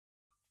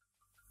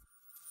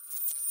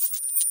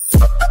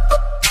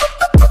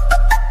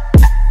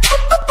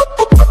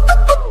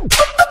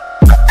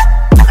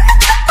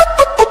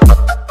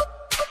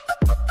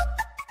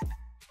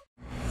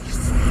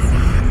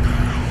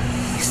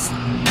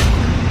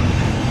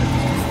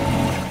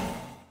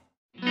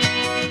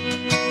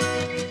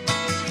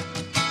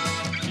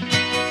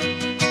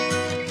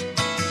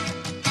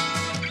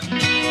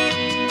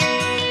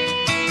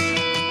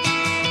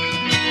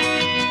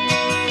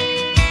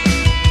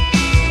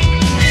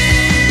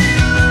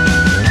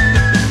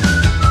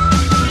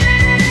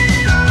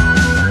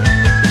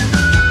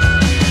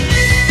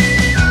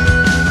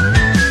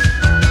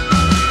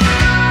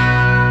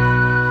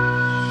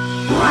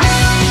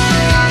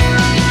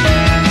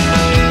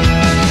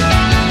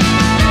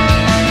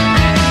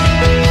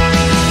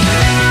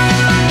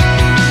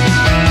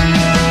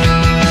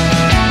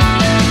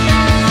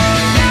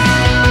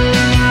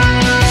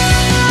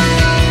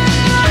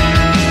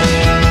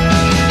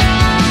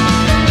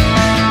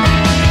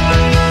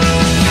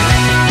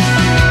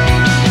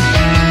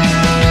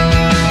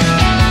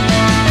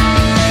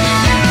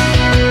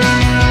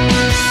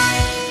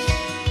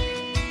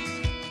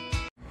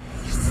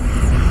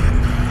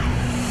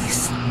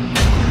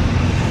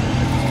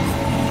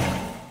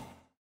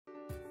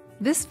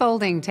This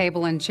folding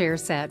table and chair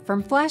set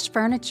from Flash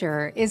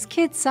Furniture is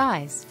kid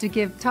size to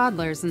give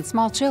toddlers and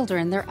small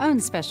children their own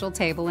special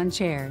table and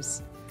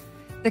chairs.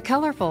 The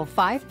colorful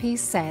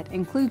 5-piece set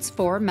includes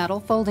 4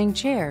 metal folding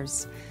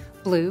chairs,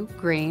 blue,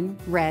 green,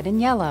 red, and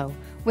yellow,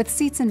 with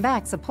seats and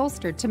backs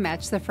upholstered to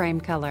match the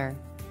frame color.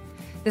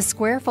 The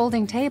square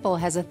folding table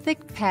has a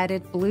thick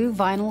padded blue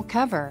vinyl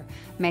cover,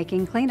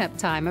 making cleanup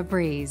time a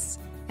breeze.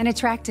 An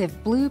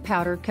attractive blue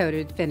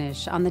powder-coated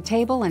finish on the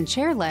table and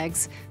chair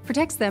legs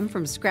protects them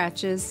from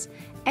scratches,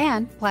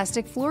 and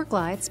plastic floor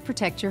glides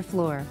protect your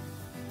floor.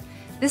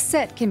 This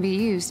set can be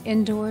used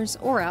indoors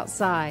or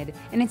outside,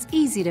 and it's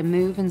easy to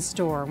move and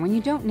store when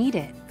you don't need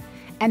it.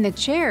 And the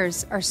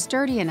chairs are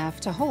sturdy enough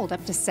to hold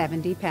up to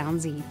 70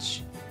 pounds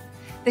each.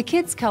 The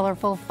kids'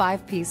 colorful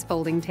 5-piece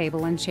folding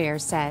table and chair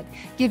set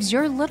gives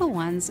your little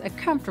ones a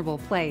comfortable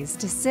place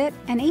to sit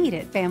and eat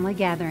at family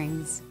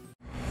gatherings.